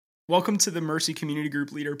Welcome to the Mercy Community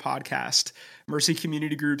Group Leader Podcast. Mercy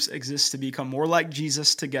Community Groups exist to become more like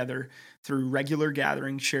Jesus together through regular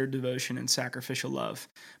gathering, shared devotion, and sacrificial love.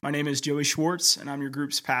 My name is Joey Schwartz, and I'm your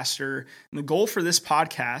group's pastor. And the goal for this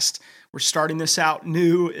podcast, we're starting this out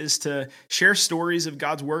new, is to share stories of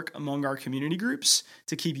God's work among our community groups,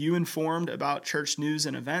 to keep you informed about church news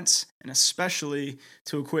and events, and especially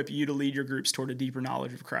to equip you to lead your groups toward a deeper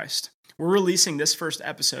knowledge of Christ. We're releasing this first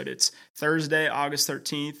episode. It's Thursday, August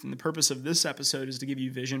 13th, and the purpose of this episode is to give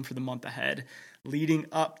you vision for the month ahead, leading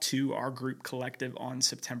up to our group collective on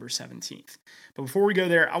September 17th. But before we go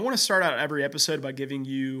there, I want to start out every episode by giving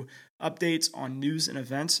you updates on news and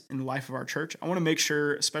events in the life of our church. I want to make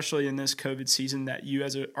sure, especially in this COVID season, that you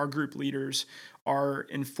as our group leaders are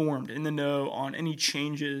informed, in the know on any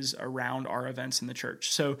changes around our events in the church.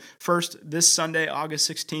 So first, this Sunday, August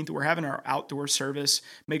 16th, we're having our outdoor service.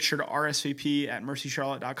 Make sure to RSVP at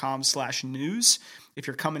mercycharlotte.com/news. If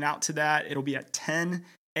you're coming out to that, it'll be at 10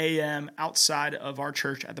 a.m. outside of our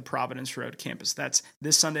church at the Providence Road campus. That's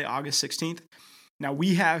this Sunday, August 16th. Now,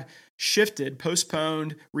 we have shifted,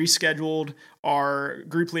 postponed, rescheduled our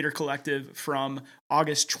group leader collective from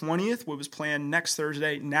August 20th, what was planned next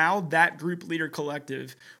Thursday. Now that group leader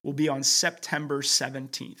collective will be on September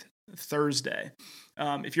 17th, Thursday.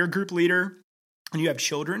 If you're a group leader and you have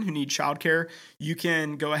children who need childcare, you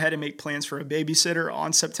can go ahead and make plans for a babysitter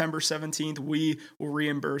on September 17th. We will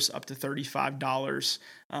reimburse up to $35.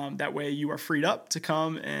 That way you are freed up to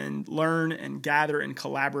come and learn and gather and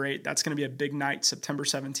collaborate. That's going to be a big night, September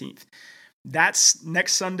 17th. That's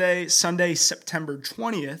next Sunday, September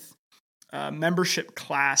 20th. Membership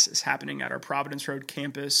class is happening at our Providence Road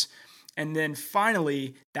campus. And then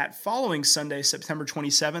finally, that following Sunday, September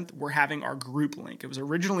 27th, we're having our group link. It was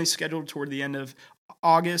originally scheduled toward the end of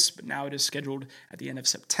August, but now it is scheduled at the end of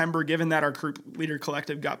September. Given that our group leader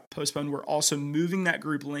collective got postponed, we're also moving that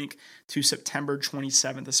group link to September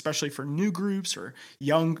 27th, especially for new groups or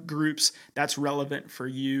young groups. That's relevant for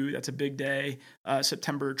you. That's a big day,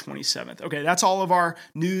 September 27th. Okay, that's all of our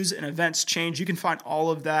news and events change. You can find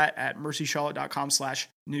all of that at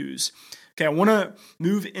mercycharlotte.com/news. Okay, I want to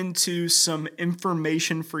move into some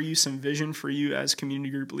information for you, some vision for you as community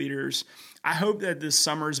group leaders. I hope that this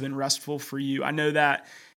summer has been restful for you. I know that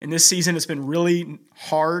in this season, it's been really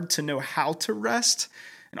hard to know how to rest.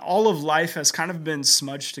 And all of life has kind of been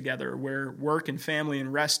smudged together, where work and family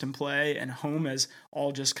and rest and play and home has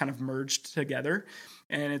all just kind of merged together.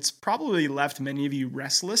 And it's probably left many of you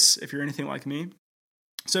restless if you're anything like me.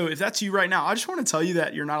 So if that's you right now, I just want to tell you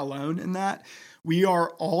that you're not alone in that. We are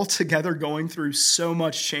all together going through so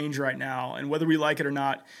much change right now. And whether we like it or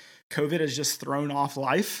not, COVID has just thrown off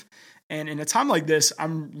life. And in a time like this,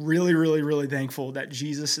 I'm really, really, really thankful that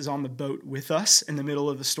Jesus is on the boat with us in the middle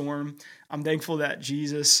of the storm. I'm thankful that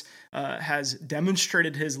Jesus has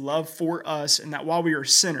demonstrated his love for us, and that while we are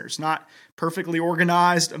sinners, not perfectly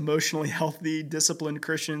organized, emotionally healthy, disciplined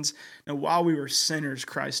Christians, no, while we were sinners,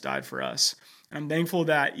 Christ died for us. And I'm thankful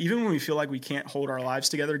that even when we feel like we can't hold our lives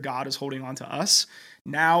together, God is holding on to us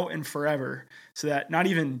now and forever, so that not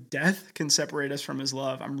even death can separate us from his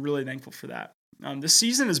love. I'm really thankful for that. This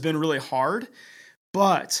season has been really hard,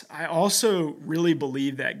 but I also really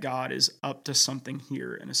believe that God is up to something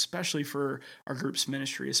here, and especially for our group's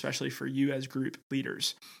ministry, especially for you as group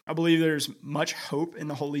leaders. I believe there's much hope in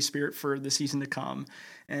the Holy Spirit for the season to come.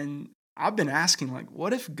 And I've been asking,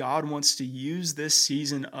 what if God wants to use this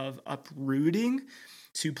season of uprooting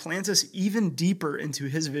to plant us even deeper into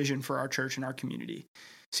his vision for our church and our community?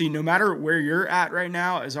 See, no matter where you're at right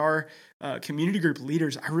now as our community group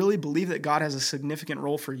leaders, I really believe that God has a significant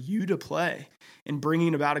role for you to play in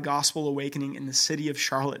bringing about a gospel awakening in the city of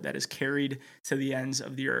Charlotte that is carried to the ends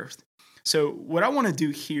of the earth. So what I want to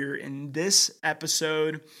do here in this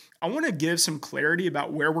episode, I want to give some clarity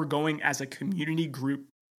about where we're going as a community group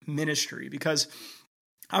ministry, because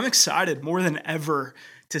I'm excited more than ever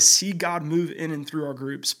to see God move in and through our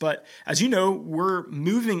groups. But as you know, we're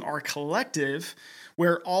moving our collective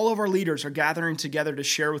where all of our leaders are gathering together to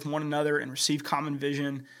share with one another and receive common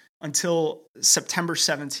vision until September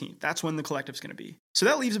 17th. That's when the collective is going to be. So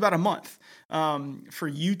that leaves about a month for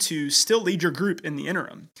you to still lead your group in the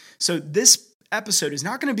interim. So this episode is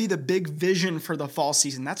not going to be the big vision for the fall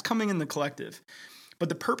season. That's coming in the collective. But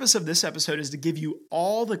the purpose of this episode is to give you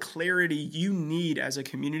all the clarity you need as a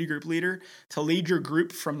community group leader to lead your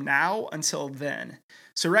group from now until then.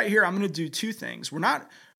 So right here, I'm going to do two things. We're not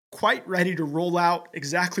quite ready to roll out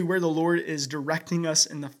exactly where the Lord is directing us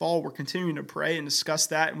in the fall. We're continuing to pray and discuss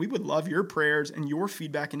that, and we would love your prayers and your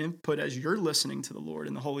feedback and input as you're listening to the Lord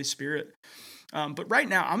and the Holy Spirit. But right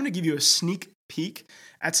now, I'm going to give you a sneak peek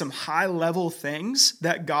at some high level things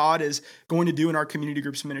that God is going to do in our community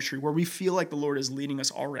groups ministry where we feel like the Lord is leading us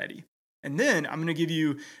already. And then I'm going to give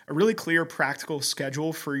you a really clear, practical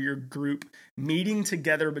schedule for your group meeting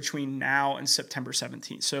together between now and September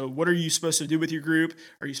 17th. So what are you supposed to do with your group?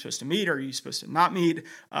 Are you supposed to meet? Are you supposed to not meet?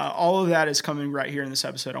 All of that is coming right here in this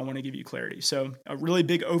episode. I want to give you clarity. So a really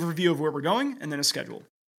big overview of where we're going and then a schedule.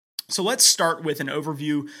 So let's start with an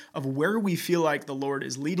overview of where we feel like the Lord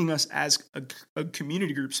is leading us as a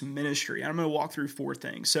community groups ministry. I'm going to walk through 4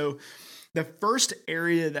 things. So the first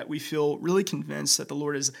area that we feel really convinced that the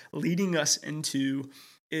Lord is leading us into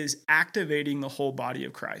is activating the whole body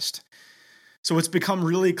of Christ. So what's become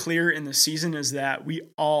really clear in the season is that we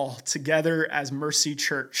all together as Mercy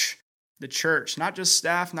Church, the church, not just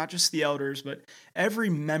staff, not just the elders, but every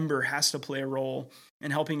member has to play a role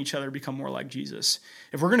in helping each other become more like Jesus.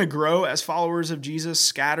 If we're going to grow as followers of Jesus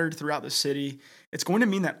scattered throughout the city, it's going to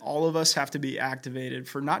mean that all of us have to be activated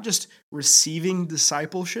for not just receiving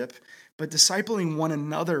discipleship, but discipling one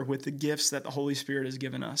another with the gifts that the Holy Spirit has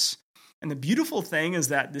given us. And the beautiful thing is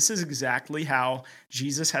that this is exactly how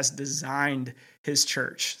Jesus has designed his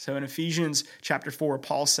church. So in Ephesians chapter 4,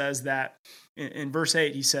 Paul says that in verse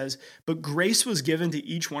 8, he says, "But grace was given to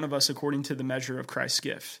each one of us according to the measure of Christ's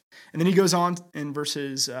gift." And then he goes on in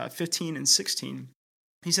verses 15 and 16.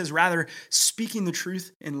 He says, "Rather, speaking the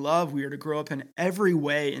truth in love, we are to grow up in every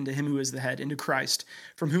way into him who is the head, into Christ,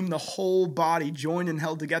 from whom the whole body, joined and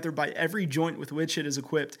held together by every joint with which it is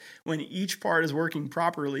equipped, when each part is working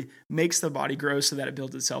properly, makes the body grow so that it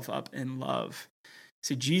builds itself up in love."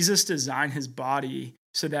 See, Jesus designed his body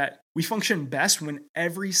so that we function best when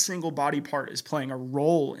every single body part is playing a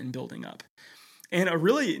role in building up. And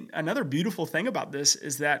another beautiful thing about this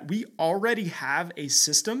is that we already have a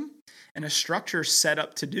system and a structure set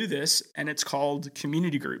up to do this, and it's called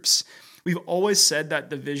community groups. We've always said that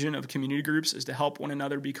the vision of community groups is to help one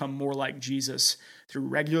another become more like Jesus through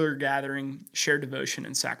regular gathering, shared devotion,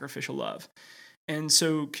 and sacrificial love. And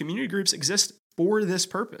so community groups exist for this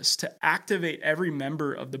purpose, to activate every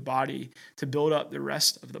member of the body to build up the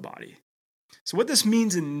rest of the body. So what this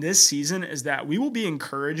means in this season is that we will be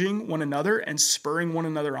encouraging one another and spurring one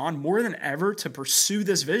another on more than ever to pursue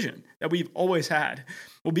this vision that we've always had.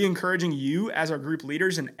 We'll be encouraging you as our group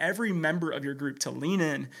leaders and every member of your group to lean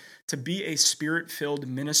in, to be a spirit-filled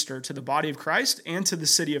minister to the body of Christ and to the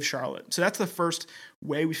city of Charlotte. So that's the first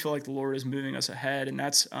way we feel like the Lord is moving us ahead, and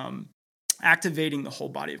that's activating the whole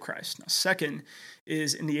body of Christ. Now, second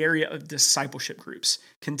is in the area of discipleship groups,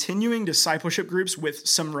 continuing discipleship groups with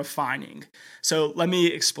some refining. So let me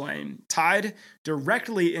explain. Tied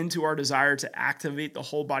directly into our desire to activate the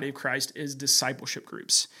whole body of Christ is discipleship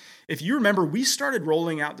groups. If you remember, we started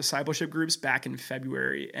rolling out discipleship groups back in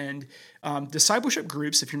February. And discipleship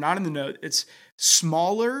groups, if you're not in the know, it's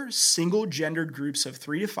smaller, single-gendered groups of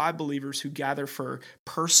 3 to 5 believers who gather for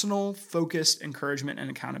personal, focused encouragement and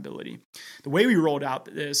accountability. The way we rolled out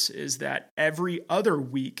this is that every other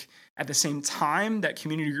week, at the same time that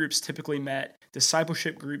community groups typically met,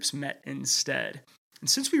 discipleship groups met instead. And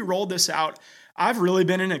since we rolled this out, I've really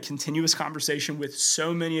been in a continuous conversation with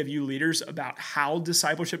so many of you leaders about how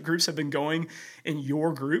discipleship groups have been going in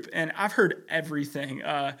your group. And I've heard everything.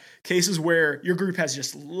 Cases where your group has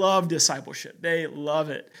just loved discipleship. They love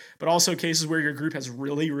it. But also cases where your group has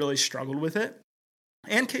really, really struggled with it.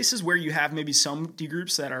 And cases where you have maybe some D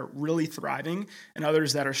groups that are really thriving and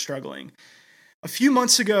others that are struggling. A few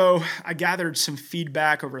months ago, I gathered some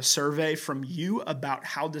feedback over a survey from you about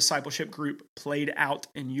how discipleship group played out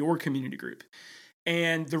in your community group.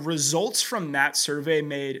 And the results from that survey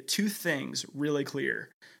made 2 things really clear.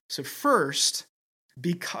 So first,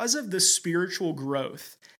 because of the spiritual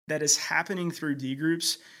growth that is happening through D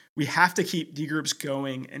groups, we have to keep D groups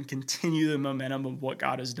going and continue the momentum of what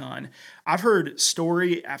God has done. I've heard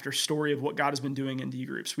story after story of what God has been doing in D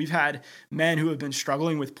groups. We've had men who have been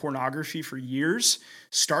struggling with pornography for years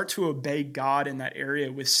start to obey God in that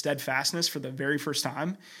area with steadfastness for the very first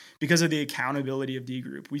time because of the accountability of D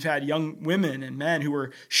group. We've had young women and men who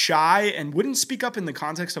were shy and wouldn't speak up in the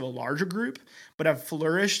context of a larger group, but have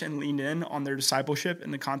flourished and leaned in on their discipleship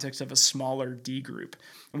in the context of a smaller D group.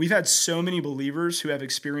 And we've had so many believers who have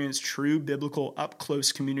experienced true biblical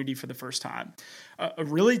up-close community for the first time. A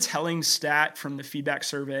really telling stat from the feedback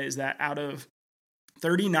survey is that out of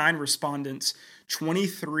 39 respondents,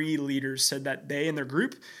 23 leaders said that they and their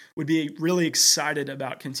group would be really excited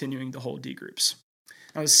about continuing to hold D groups.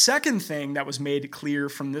 Now, the second thing that was made clear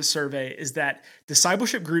from this survey is that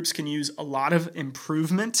discipleship groups can use a lot of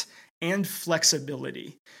improvement and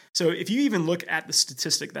flexibility. So if you even look at the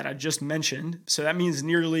statistic that I just mentioned, so that means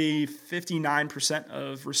nearly 59%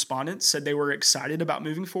 of respondents said they were excited about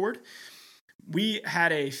moving forward. We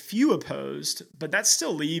had a few opposed, but that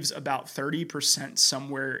still leaves about 30%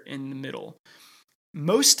 somewhere in the middle.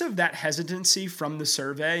 Most of that hesitancy from the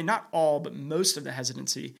survey, not all, but most of the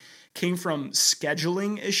hesitancy came from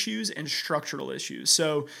scheduling issues and structural issues.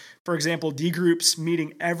 So, for example, D groups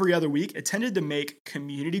meeting every other week, it tended to make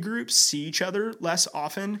community groups see each other less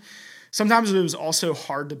often. Sometimes it was also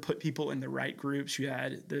hard to put people in the right groups. You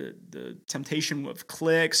had the temptation of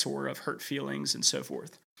cliques or of hurt feelings and so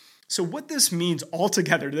forth. So what this means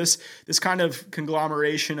altogether, this kind of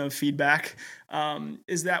conglomeration of feedback,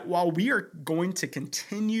 is that while we are going to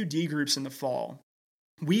continue D groups in the fall,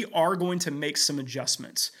 we are going to make some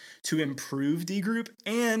adjustments to improve D group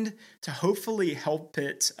and to hopefully help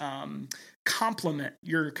it complement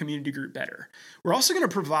your community group better. We're also going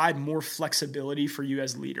to provide more flexibility for you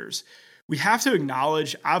as leaders. We have to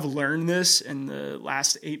acknowledge, I've learned this in the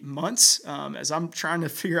last 8 months as I'm trying to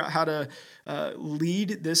figure out how to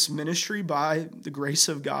lead this ministry by the grace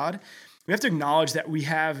of God. We have to acknowledge that we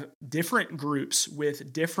have different groups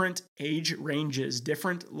with different age ranges,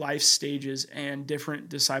 different life stages, and different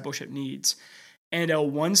discipleship needs. And a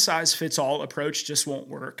one-size-fits-all approach just won't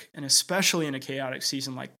work, and especially in a chaotic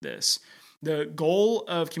season like this. The goal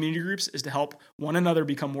of community groups is to help one another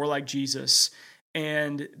become more like Jesus,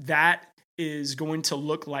 and that is going to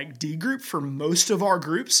look like D group for most of our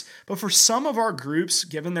groups, but for some of our groups,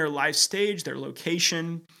 given their life stage, their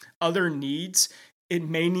location, other needs, it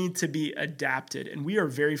may need to be adapted, and we are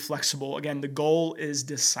very flexible. Again, the goal is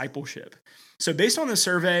discipleship. So based on the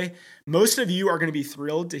survey, most of you are going to be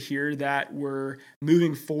thrilled to hear that we're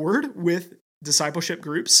moving forward with discipleship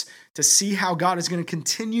groups to see how God is going to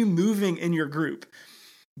continue moving in your group.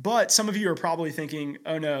 But some of you are probably thinking,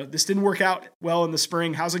 oh no, this didn't work out well in the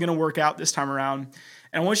spring. How's it going to work out this time around?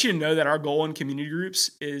 And I want you to know that our goal in community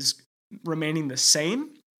groups is remaining the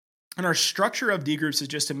same. And our structure of D groups is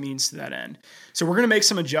just a means to that end. So we're going to make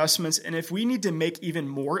some adjustments. And if we need to make even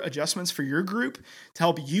more adjustments for your group to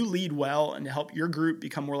help you lead well and to help your group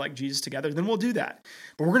become more like Jesus together, then we'll do that.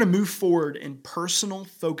 But we're going to move forward in personal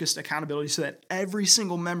focused accountability so that every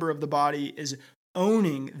single member of the body is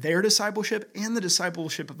owning their discipleship and the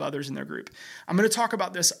discipleship of others in their group. I'm going to talk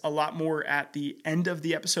about this a lot more at the end of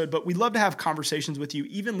the episode, but we'd love to have conversations with you,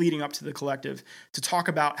 even leading up to the collective, to talk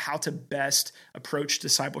about how to best approach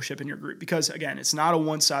discipleship in your group. Because again, it's not a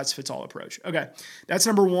one-size-fits-all approach. Okay, that's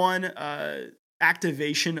number one,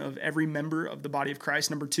 activation of every member of the body of Christ.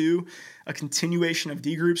 Number two, a continuation of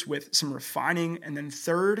D groups with some refining. And then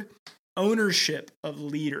third, ownership of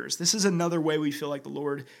leaders. This is another way we feel like the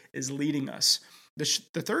Lord is leading us.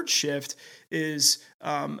 The third shift is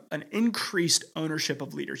an increased ownership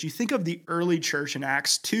of leaders. You think of the early church in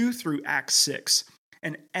Acts 2 through Acts 6,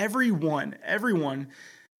 and everyone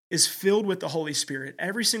is filled with the Holy Spirit.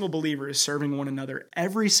 Every single believer is serving one another.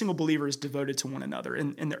 Every single believer is devoted to one another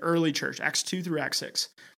in the early church, Acts 2 through Acts 6.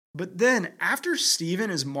 But then after Stephen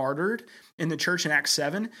is martyred in the church in Acts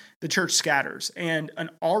 7, the church scatters, and an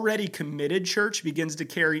already committed church begins to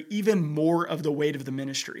carry even more of the weight of the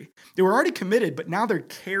ministry. They were already committed, but now they're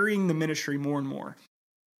carrying the ministry more and more.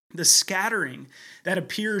 The scattering that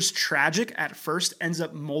appears tragic at first ends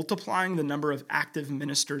up multiplying the number of active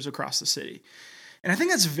ministers across the city. And I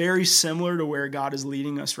think that's very similar to where God is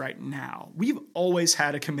leading us right now. We've always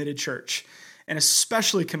had a committed church, and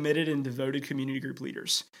especially committed and devoted community group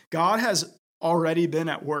leaders. God has already been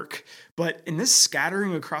at work, but in this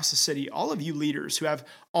scattering across the city, all of you leaders who have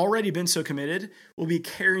already been so committed will be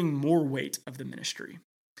carrying more weight of the ministry.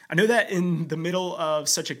 I know that in the middle of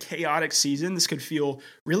such a chaotic season, this could feel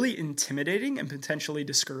really intimidating and potentially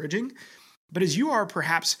discouraging, but as you are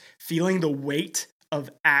perhaps feeling the weight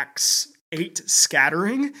of Acts 8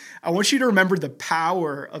 scattering, I want you to remember the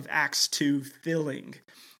power of Acts 2 filling.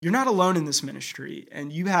 You're not alone in this ministry,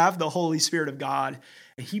 and you have the Holy Spirit of God,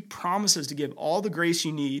 and He promises to give all the grace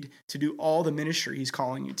you need to do all the ministry He's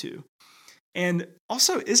calling you to. And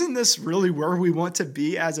also, isn't this really where we want to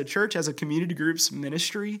be as a church, as a community group's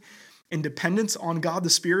ministry, in dependence on God the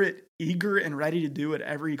Spirit, eager and ready to do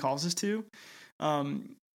whatever He calls us to?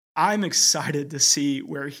 I'm excited to see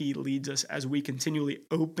where He leads us as we continually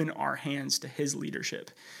open our hands to His leadership.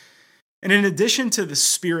 And in addition to the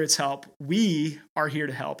Spirit's help, we are here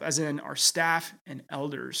to help, as in our staff and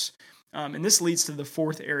elders. And this leads to the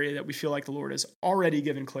fourth area that we feel like the Lord has already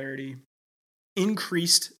given clarity: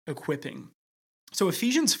 increased equipping. So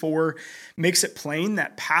Ephesians 4 makes it plain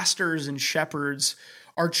that pastors and shepherds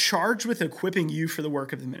are charged with equipping you for the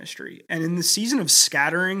work of the ministry. And in the season of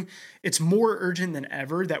scattering, it's more urgent than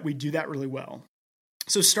ever that we do that really well.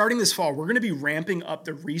 So starting this fall, we're going to be ramping up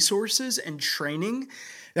the resources and training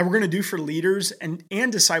that we're going to do for leaders and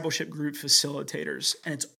discipleship group facilitators.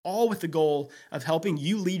 And it's all with the goal of helping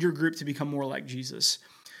you lead your group to become more like Jesus.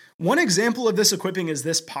 One example of this equipping is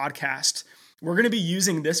this podcast. We're going to be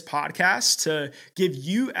using this podcast to give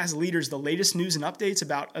you as leaders the latest news and updates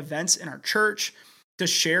about events in our church, to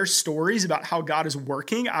share stories about how God is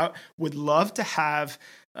working. I would love to have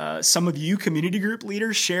some of you community group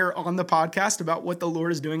leaders share on the podcast about what the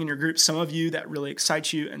Lord is doing in your group. Some of you that really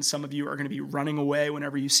excites you, and some of you are going to be running away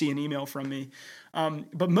whenever you see an email from me.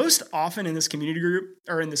 But most often in this community group,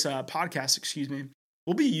 or in this podcast,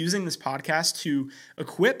 we'll be using this podcast to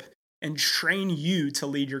equip and train you to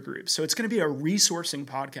lead your group. So it's going to be a resourcing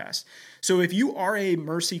podcast. So if you are a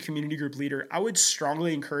Mercy community group leader, I would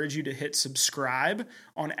strongly encourage you to hit subscribe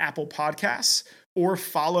on Apple Podcasts or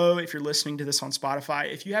follow if you're listening to this on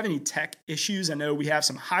Spotify. If you have any tech issues, I know we have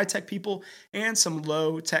some high-tech people and some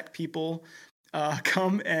low-tech people.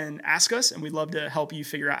 Come and ask us, and we'd love to help you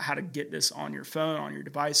figure out how to get this on your phone, on your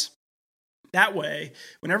device. That way,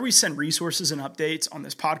 whenever we send resources and updates on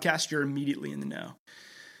this podcast, you're immediately in the know.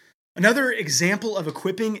 Another example of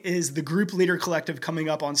equipping is the Group Leader Collective coming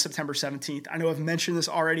up on September 17th. I know I've mentioned this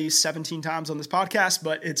already 17 times on this podcast,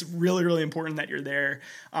 but it's really, really important that you're there.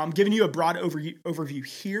 I'm giving you a broad overview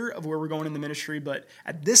here of where we're going in the ministry, but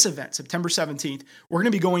at this event, September 17th, we're going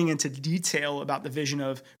to be going into detail about the vision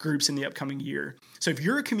of groups in the upcoming year. So if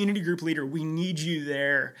you're a community group leader, we need you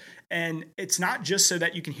there. And it's not just so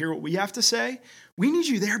that you can hear what we have to say. We need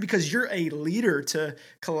you there because you're a leader to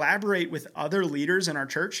collaborate with other leaders in our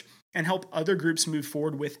church and help other groups move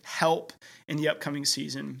forward with help in the upcoming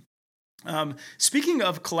season. Speaking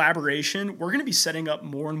of collaboration, we're going to be setting up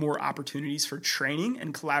more and more opportunities for training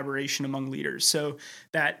and collaboration among leaders so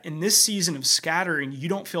that in this season of scattering, you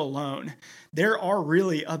don't feel alone. There are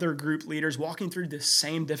really other group leaders walking through the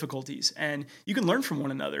same difficulties, and you can learn from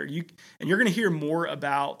one another. You're going to hear more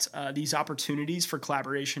about these opportunities for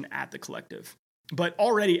collaboration at the collective. But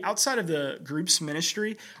already outside of the group's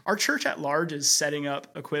ministry, our church at large is setting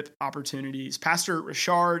up equip opportunities. Pastor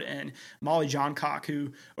Richard and Molly Johncock,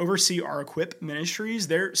 who oversee our equip ministries,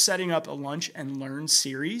 they're setting up a lunch and learn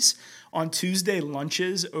series on Tuesday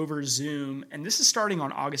lunches over Zoom. And this is starting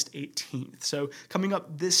on August 18th. So coming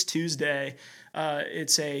up this Tuesday,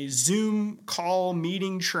 it's a Zoom call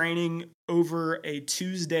meeting training over a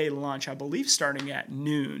Tuesday lunch, I believe starting at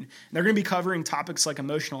noon. And they're going to be covering topics like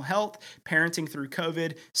emotional health, parenting through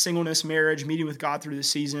COVID, singleness, marriage, meeting with God through the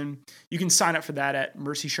season. You can sign up for that at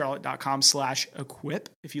mercycharlotte.com/equip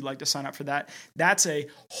if you'd like to sign up for that. That's a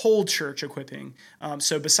whole church equipping.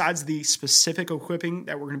 So besides the specific equipping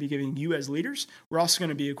that we're going to be giving you as leaders, we're also going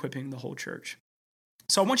to be equipping the whole church.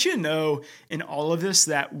 So I want you to know in all of this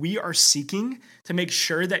that we are seeking to make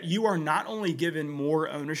sure that you are not only given more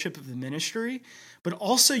ownership of the ministry, but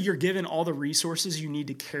also you're given all the resources you need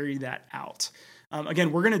to carry that out.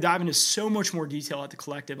 Again, we're going to dive into so much more detail at the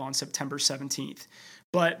collective on September 17th.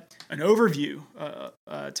 But an overview,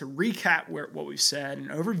 to recap what we've said, an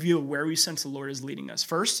overview of where we sense the Lord is leading us.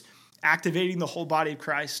 First, activating the whole body of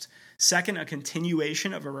Christ. Second, a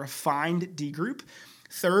continuation of a refined D group.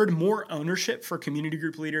 Third, more ownership for community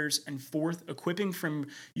group leaders. And fourth, equipping from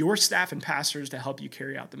your staff and pastors to help you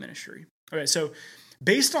carry out the ministry. Okay, so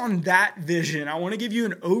based on that vision, I want to give you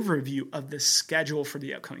an overview of the schedule for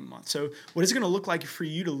the upcoming month. So what is it going to look like for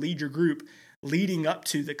you to lead your group leading up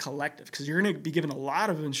to the collective? Because you're going to be given a lot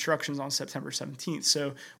of instructions on September 17th.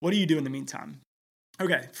 So what do you do in the meantime?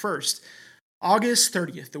 Okay, first, August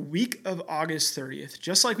 30th, the week of August 30th,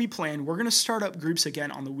 just like we planned, we're going to start up groups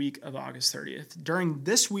again on the week of August 30th. During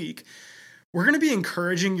this week, we're going to be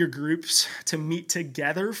encouraging your groups to meet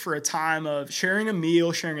together for a time of sharing a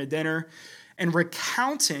meal, sharing a dinner, and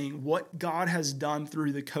recounting what God has done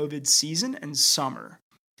through the COVID season and summer.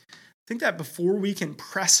 I think that before we can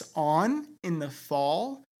press on in the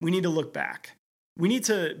fall, we need to look back. We need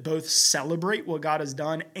to both celebrate what God has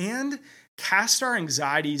done and cast our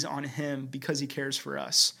anxieties on Him because He cares for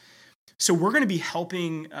us. So we're going to be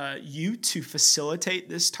helping you to facilitate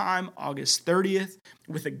this time, August 30th,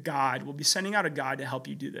 with a guide. We'll be sending out a guide to help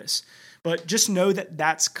you do this. But just know that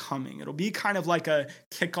that's coming. It'll be kind of like a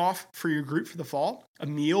kickoff for your group for the fall, a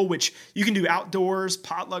meal, which you can do outdoors,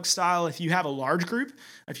 potluck style if you have a large group.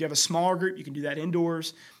 If you have a smaller group, you can do that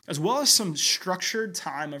indoors, as well as some structured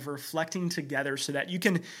time of reflecting together so that you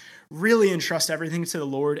can really entrust everything to the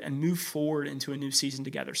Lord and move forward into a new season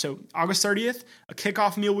together. So August 30th, a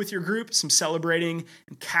kickoff meal with your group, some celebrating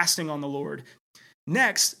and casting on the Lord.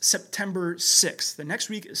 Next, September 6th. The next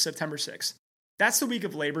week is September 6th. That's the week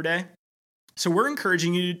of Labor Day. So we're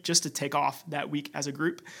encouraging you just to take off that week as a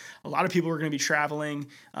group. A lot of people are going to be traveling.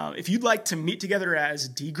 If you'd like to meet together as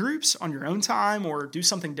D groups on your own time or do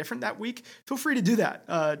something different that week, feel free to do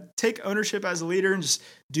that. Take ownership as a leader and just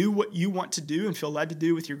do what you want to do and feel led to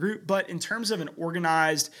do with your group. But in terms of an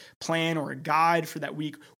organized plan or a guide for that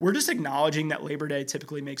week, we're just acknowledging that Labor Day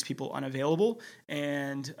typically makes people unavailable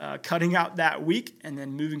and cutting out that week and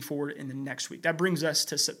then moving forward in the next week. That brings us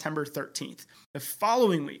to September 13th. The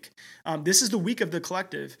following week, this is the week of the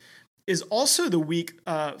collective, is also the week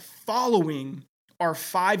following our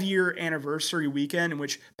 5-year anniversary weekend in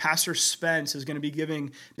which Pastor Spence is going to be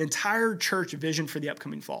giving the entire church vision for the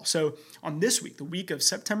upcoming fall. So on this week, the week of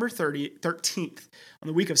September 13th, on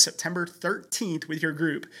the week of September 13th with your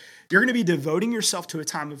group, you're going to be devoting yourself to a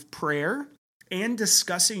time of prayer and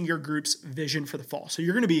discussing your group's vision for the fall. So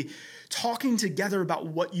you're going to be talking together about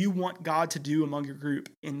what you want God to do among your group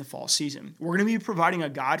in the fall season. We're going to be providing a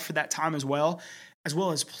guide for that time as well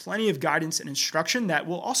as plenty of guidance and instruction that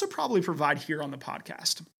we'll also probably provide here on the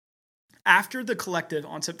podcast. After the collective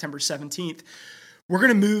on September 17th, we're going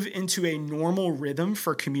to move into a normal rhythm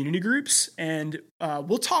for community groups, and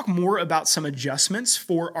we'll talk more about some adjustments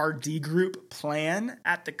for our D group plan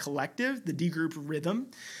at the collective, the D group rhythm.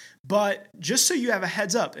 But just so you have a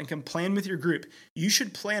heads up and can plan with your group, you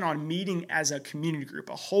should plan on meeting as a community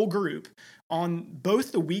group, a whole group, on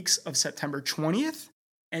both the weeks of September 20th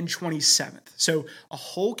and 27th. So a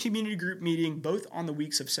whole community group meeting both on the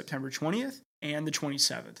weeks of September 20th and the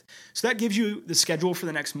 27th. So that gives you the schedule for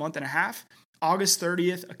the next month and a half. August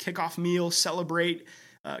 30th, a kickoff meal, celebrate,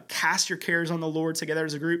 cast your cares on the Lord together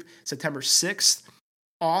as a group. September 6th,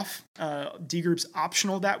 off, D group's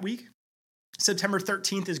optional that week. September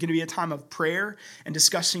 13th is going to be a time of prayer and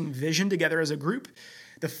discussing vision together as a group.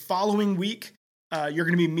 The following week, you're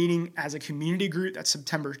going to be meeting as a community group. That's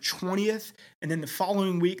September 20th. And then the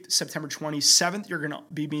following week, September 27th, you're going to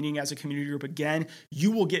be meeting as a community group again.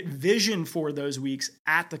 You will get vision for those weeks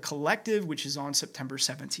at the collective, which is on September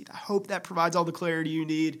 17th. I hope that provides all the clarity you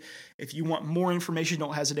need. If you want more information,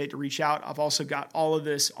 don't hesitate to reach out. I've also got all of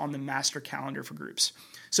this on the master calendar for groups.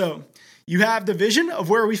 So you have the vision of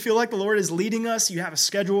where we feel like the Lord is leading us. You have a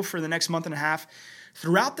schedule for the next month and a half.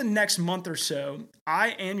 Throughout the next month or so,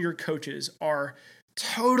 I and your coaches are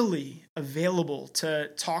totally available to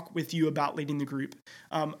talk with you about leading the group.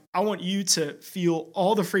 I want you to feel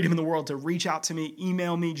all the freedom in the world to reach out to me,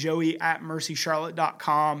 email me,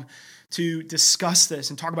 joey@mercycharlotte.com, to discuss this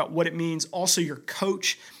and talk about what it means. Also, your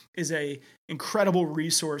coach is an incredible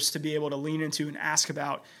resource to be able to lean into and ask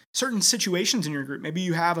about certain situations in your group. Maybe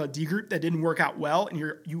you have a D group that didn't work out well and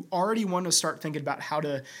you already want to start thinking about how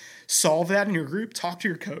to solve that in your group. Talk to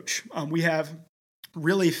your coach. We have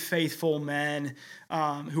really faithful men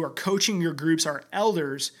who are coaching your groups, our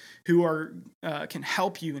elders who are can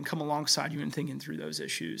help you and come alongside you in thinking through those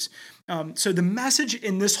issues. So the message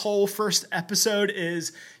in this whole first episode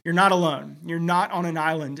is you're not alone. You're not on an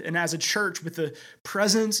island. And as a church with the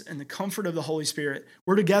presence and the comfort of the Holy Spirit,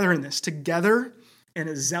 we're together in this, together in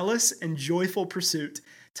a zealous and joyful pursuit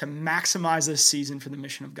to maximize this season for the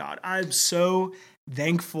mission of God. I'm so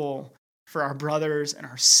thankful for our brothers and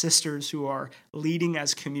our sisters who are leading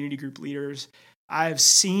as community group leaders. I have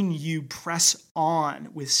seen you press on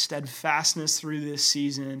with steadfastness through this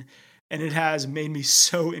season, and it has made me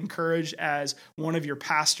so encouraged as one of your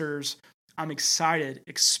pastors. I'm excited,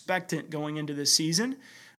 expectant going into this season.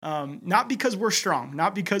 Not because we're strong,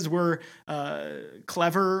 not because we're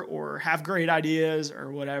clever or have great ideas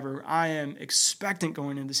or whatever. I am expectant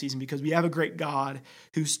going into the season because we have a great God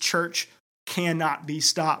whose church cannot be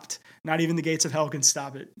stopped. Not even the gates of hell can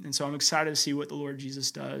stop it. And so I'm excited to see what the Lord Jesus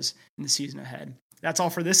does in the season ahead. That's all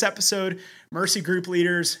for this episode. Mercy Group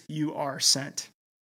leaders, you are sent.